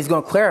 And he's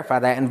going to clarify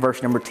that in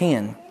verse number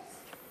 10.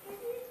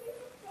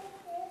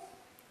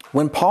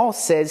 When Paul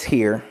says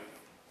here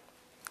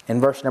in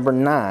verse number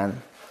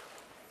 9,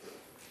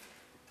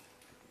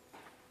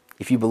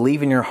 if you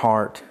believe in your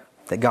heart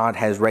that God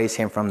has raised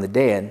him from the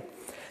dead,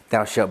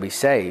 thou shalt be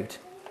saved.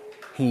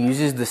 He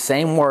uses the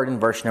same word in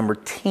verse number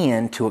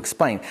 10 to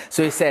explain.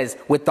 So he says,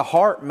 with the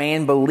heart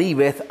man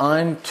believeth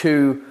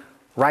unto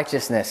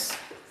righteousness.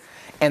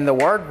 And the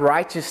word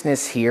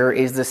righteousness here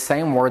is the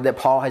same word that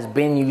Paul has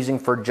been using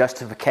for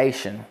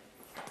justification.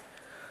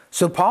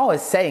 So Paul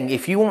is saying,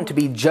 if you want to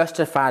be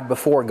justified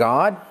before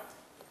God,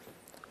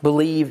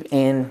 believe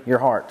in your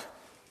heart.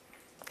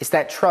 It's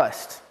that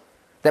trust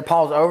that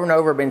Paul's over and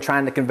over been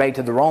trying to convey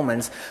to the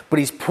Romans, but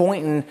he's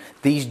pointing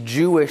these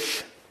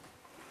Jewish,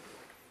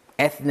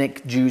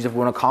 ethnic Jews, if we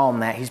want to call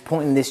them that, he's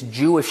pointing this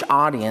Jewish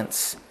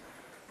audience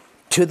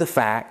to the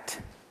fact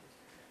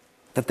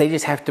that they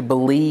just have to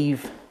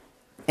believe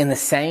in the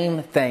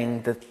same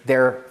thing that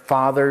their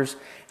fathers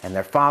and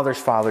their fathers'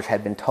 fathers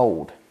had been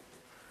told.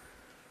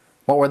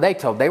 What were they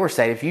told? They were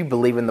saying, if you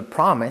believe in the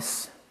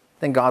promise,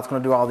 then God's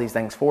going to do all these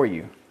things for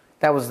you.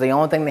 That was the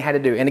only thing they had to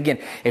do. And again,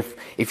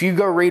 if you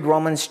go read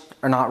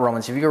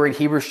if you go read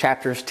Hebrews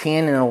chapters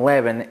 10 and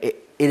 11,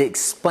 it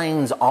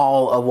explains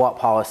all of what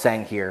Paul is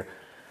saying here.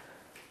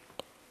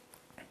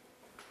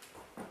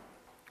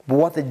 But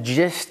what the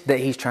gist that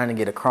he's trying to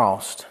get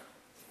across,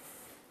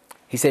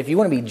 he said, if you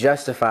want to be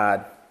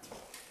justified,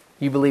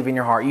 you believe in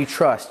your heart, you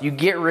trust, you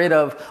get rid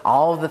of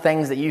all of the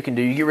things that you can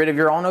do, you get rid of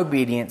your own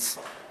obedience,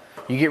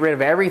 you get rid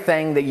of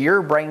everything that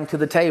you're bringing to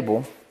the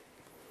table,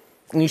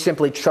 and you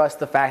simply trust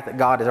the fact that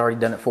God has already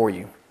done it for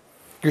you.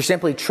 You're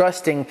simply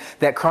trusting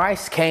that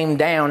Christ came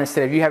down.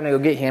 Instead of you having to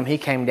go get Him, He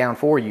came down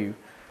for you.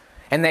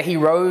 And that He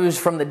rose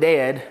from the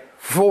dead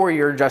for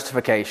your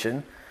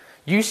justification.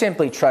 You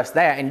simply trust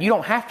that, and you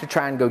don't have to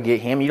try and go get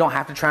Him. You don't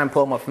have to try and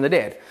pull Him up from the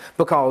dead,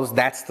 because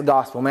that's the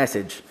gospel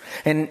message.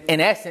 And in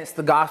essence,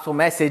 the gospel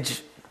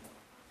message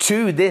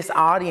to this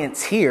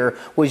audience here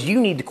was,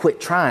 you need to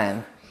quit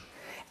trying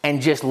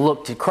and just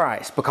look to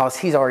Christ, because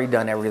He's already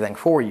done everything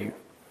for you.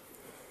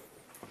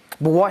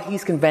 But what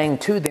he's conveying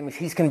to them is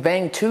he's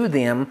conveying to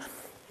them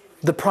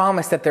the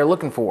promise that they're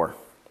looking for.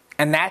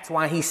 And that's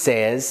why he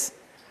says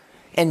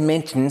and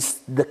mentions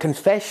the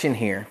confession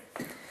here.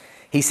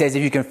 He says,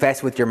 if you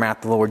confess with your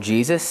mouth the Lord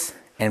Jesus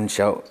and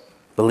shall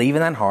believe in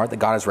thine heart that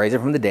God has raised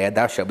him from the dead,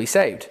 thou shalt be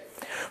saved.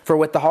 For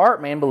with the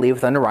heart man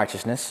believeth unto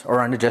righteousness,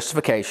 or unto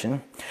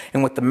justification,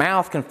 and with the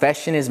mouth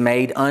confession is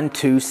made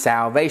unto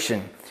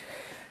salvation.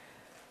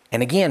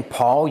 And again,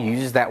 Paul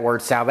uses that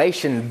word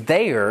salvation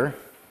there,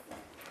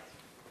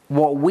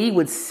 what we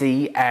would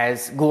see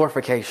as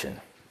glorification.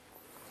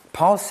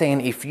 Paul's saying,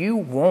 if you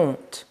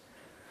want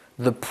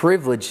the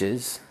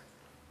privileges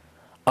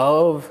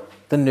of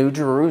the New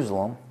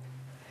Jerusalem,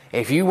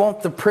 if you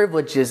want the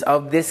privileges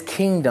of this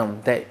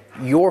kingdom that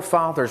your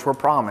fathers were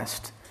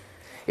promised,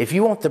 if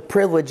you want the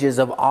privileges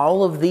of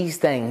all of these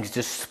things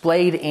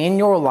displayed in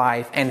your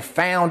life and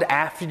found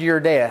after your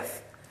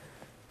death,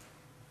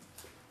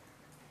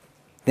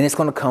 then it's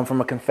going to come from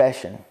a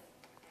confession.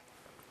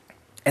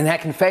 And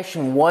that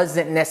confession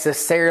wasn't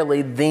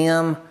necessarily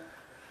them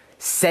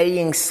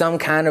saying some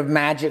kind of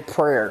magic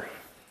prayer.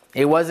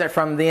 It wasn't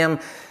from them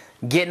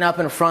getting up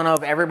in front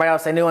of everybody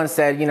else they knew and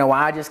said, you know,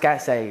 I just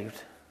got saved.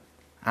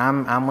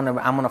 I'm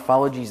gonna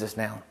follow Jesus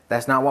now.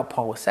 That's not what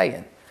Paul was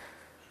saying.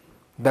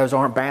 Those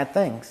aren't bad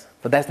things,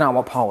 but that's not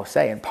what Paul was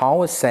saying. Paul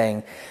was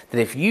saying that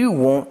if you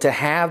want to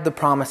have the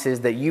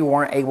promises that you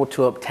weren't able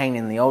to obtain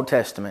in the Old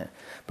Testament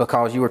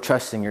because you were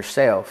trusting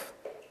yourself,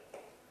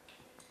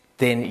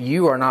 then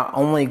you are not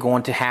only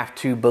going to have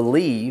to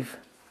believe,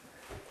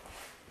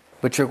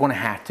 but you're going to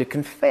have to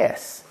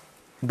confess.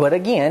 But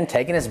again,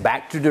 taking us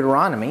back to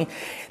Deuteronomy,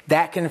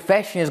 that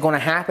confession is going to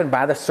happen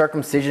by the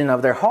circumcision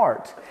of their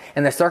heart.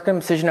 And the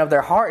circumcision of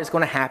their heart is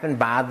going to happen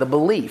by the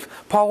belief.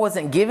 Paul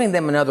wasn't giving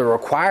them another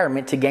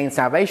requirement to gain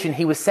salvation.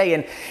 He was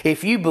saying,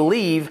 if you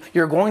believe,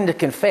 you're going to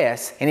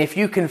confess. And if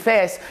you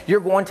confess,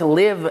 you're going to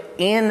live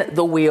in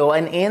the will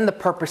and in the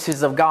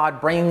purposes of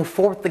God, bringing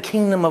forth the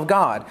kingdom of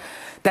God.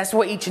 That's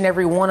what each and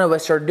every one of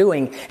us are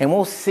doing. And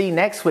we'll see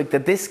next week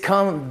that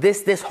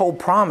this whole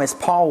promise,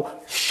 Paul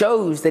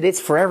shows that it's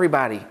for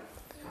everybody.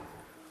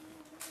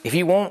 If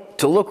you want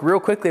to look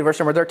real quickly at verse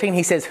number 13,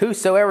 he says,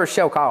 whosoever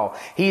shall call.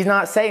 He's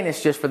not saying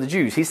it's just for the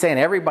Jews. He's saying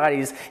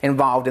everybody's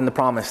involved in the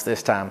promise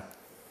this time.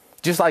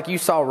 Just like you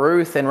saw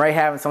Ruth and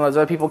Rahab and some of those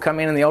other people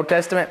come in the Old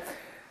Testament,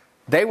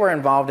 they were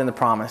involved in the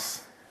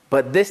promise.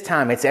 But this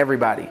time it's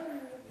everybody.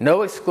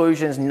 No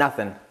exclusions,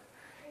 nothing.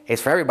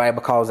 It's for everybody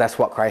because that's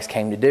what Christ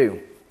came to do.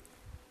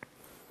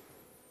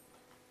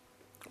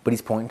 But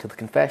he's pointing to the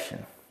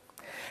confession.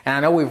 And I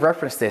know we've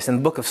referenced this in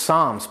the book of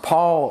Psalms.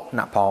 Paul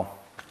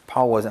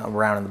wasn't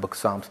around in the book of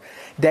Psalms.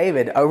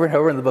 David, over and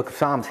over in the book of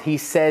Psalms, he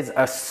says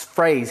a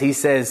phrase. He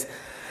says,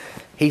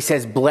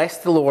 bless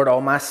the Lord,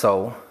 O my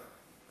soul.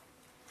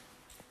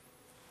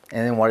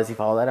 And then what does he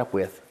follow that up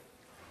with?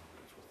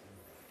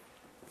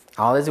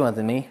 All is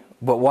within me.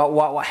 But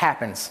what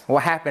happens?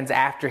 What happens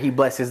after he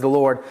blesses the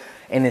Lord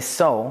in his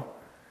soul?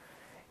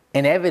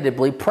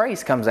 Inevitably,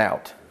 praise comes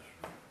out.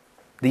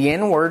 The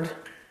inward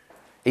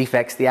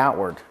affects the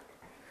outward.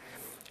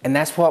 And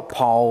that's what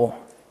Paul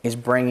is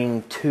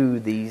bringing to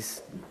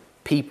these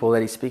people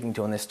that he's speaking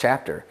to in this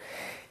chapter.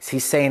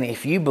 He's saying,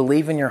 if you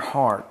believe in your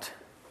heart,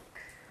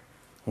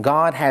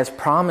 God has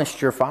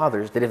promised your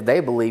fathers that if they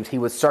believed, he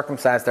would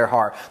circumcise their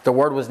heart. The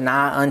word was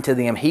nigh unto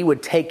them. He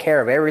would take care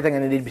of everything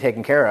that needed to be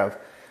taken care of.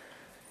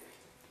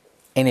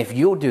 And if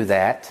you'll do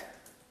that,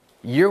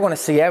 you're going to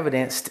see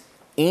evidenced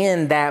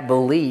in that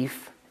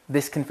belief,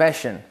 this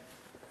confession.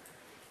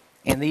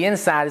 And the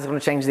inside is going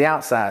to change the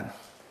outside.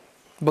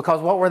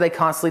 Because what were they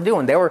constantly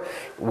doing?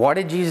 What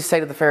did Jesus say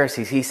to the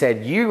Pharisees? He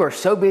said, you are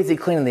so busy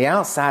cleaning the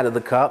outside of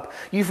the cup,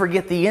 you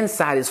forget the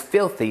inside is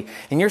filthy.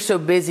 And you're so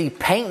busy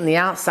painting the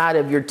outside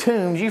of your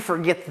tombs, you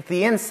forget that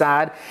the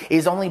inside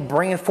is only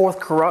bringing forth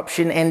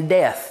corruption and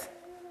death.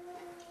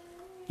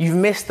 You've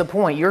missed the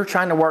point. You're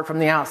trying to work from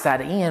the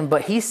outside in,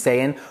 but he's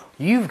saying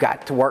you've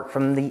got to work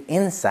from the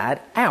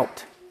inside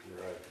out.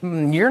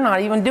 You're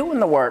not even doing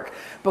the work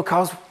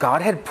because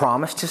God had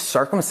promised to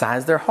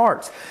circumcise their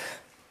hearts.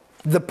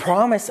 The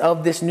promise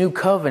of this new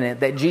covenant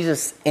that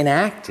Jesus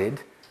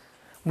enacted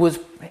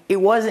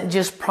wasn't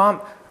just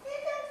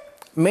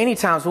many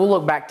times we'll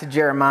look back to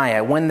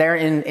Jeremiah when they're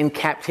in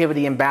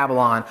captivity in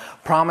Babylon,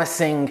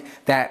 promising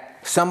that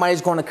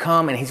somebody's going to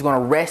come and he's going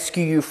to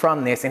rescue you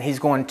from this, and he's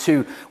going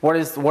to, what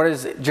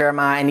does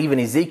Jeremiah and even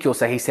Ezekiel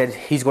say? He said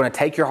he's going to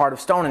take your heart of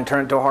stone and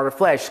turn it to a heart of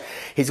flesh.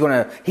 He's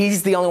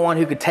the only one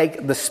who could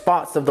take the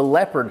spots of the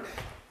leopard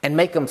and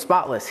make them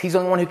spotless. He's the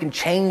only one who can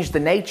change the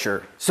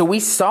nature. So we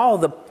saw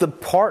the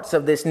parts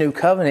of this new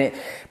covenant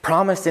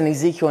promised in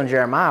Ezekiel and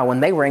Jeremiah when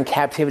they were in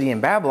captivity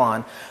in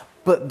Babylon.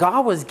 But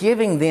God was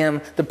giving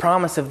them the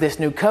promise of this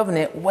new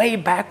covenant way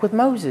back with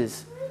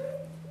Moses.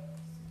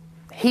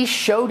 He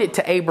showed it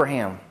to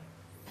Abraham.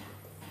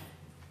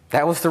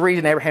 That was the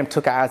reason Abraham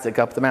took Isaac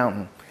up the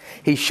mountain.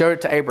 He showed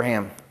it to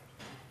Abraham.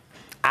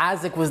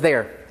 Isaac was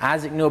there.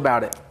 Isaac knew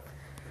about it.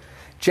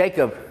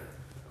 Jacob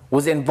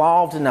was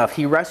involved enough.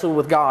 He wrestled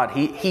with God.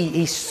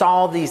 He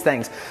saw these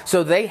things.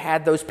 So they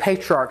had those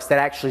patriarchs that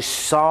actually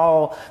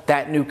saw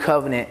that new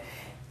covenant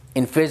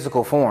in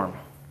physical form.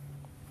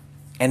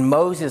 And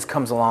Moses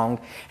comes along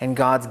and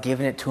God's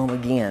giving it to him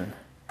again.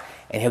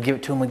 And he'll give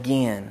it to him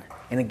again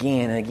and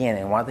again and again.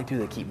 And why do they do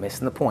that? They keep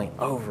missing the point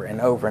over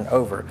and over and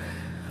over.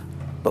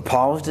 But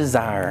Paul's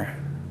desire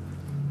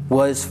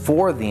was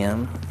for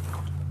them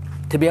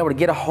to be able to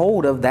get a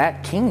hold of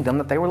that kingdom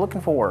that they were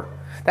looking for.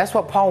 That's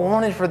what Paul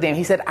wanted for them.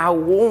 He said, I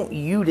want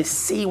you to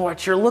see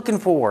what you're looking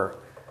for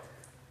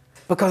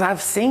because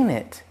I've seen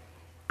it.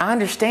 I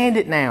understand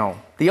it now.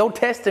 The Old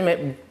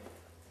Testament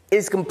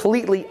is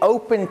completely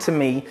open to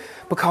me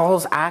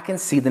because I can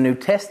see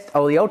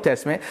the Old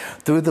Testament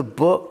through the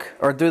book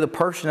or through the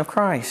person of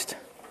Christ.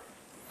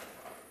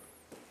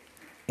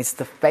 It's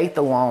the faith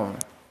alone.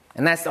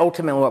 And that's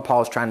ultimately what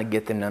Paul's trying to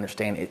get them to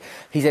understand.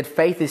 He said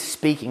faith is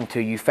speaking to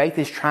you. Faith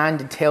is trying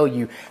to tell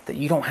you that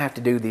you don't have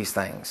to do these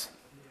things.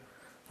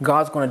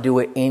 God's going to do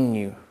it in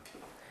you.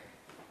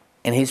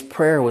 And his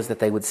prayer was that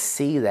they would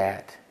see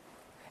that.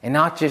 And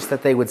not just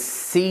that they would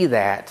see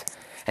that.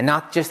 And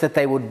not just that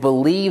they would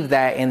believe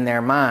that in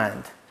their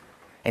mind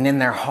and in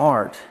their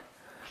heart.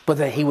 But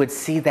that he would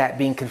see that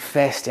being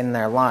confessed in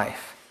their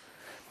life.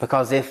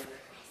 Because if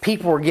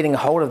people were getting a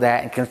hold of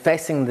that and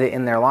confessing it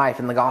in their life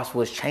and the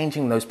gospel is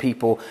changing those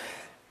people,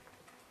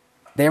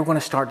 they were going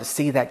to start to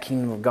see that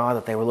kingdom of God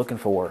that they were looking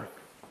for.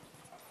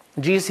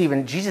 Jesus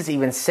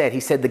even said, he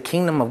said, the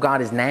kingdom of God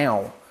is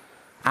now.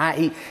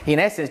 In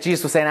essence,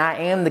 Jesus was saying, I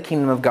am the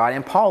kingdom of God.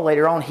 And Paul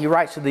later on, he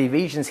writes to the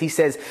Ephesians, he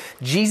says,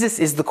 Jesus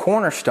is the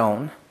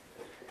cornerstone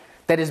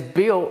that has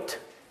built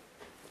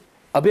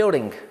a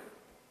building.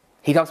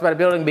 He talks about a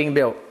building being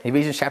built.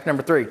 Ephesians chapter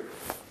number 3.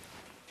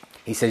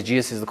 He says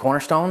Jesus is the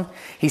cornerstone.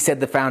 He said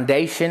the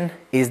foundation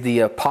is the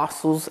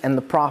apostles and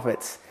the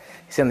prophets.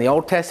 He said in the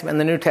Old Testament and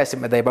the New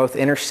Testament, they both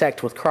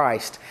intersect with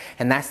Christ.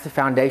 And that's the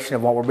foundation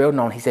of what we're building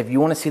on. He said, if you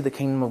want to see the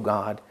kingdom of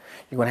God,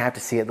 you're going to have to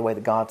see it the way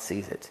that God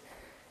sees it.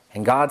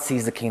 And God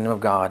sees the kingdom of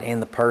God in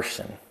the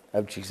person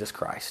of Jesus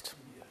Christ.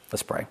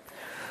 Let's pray.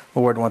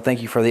 Lord, I want to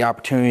thank you for the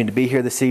opportunity to be here this evening.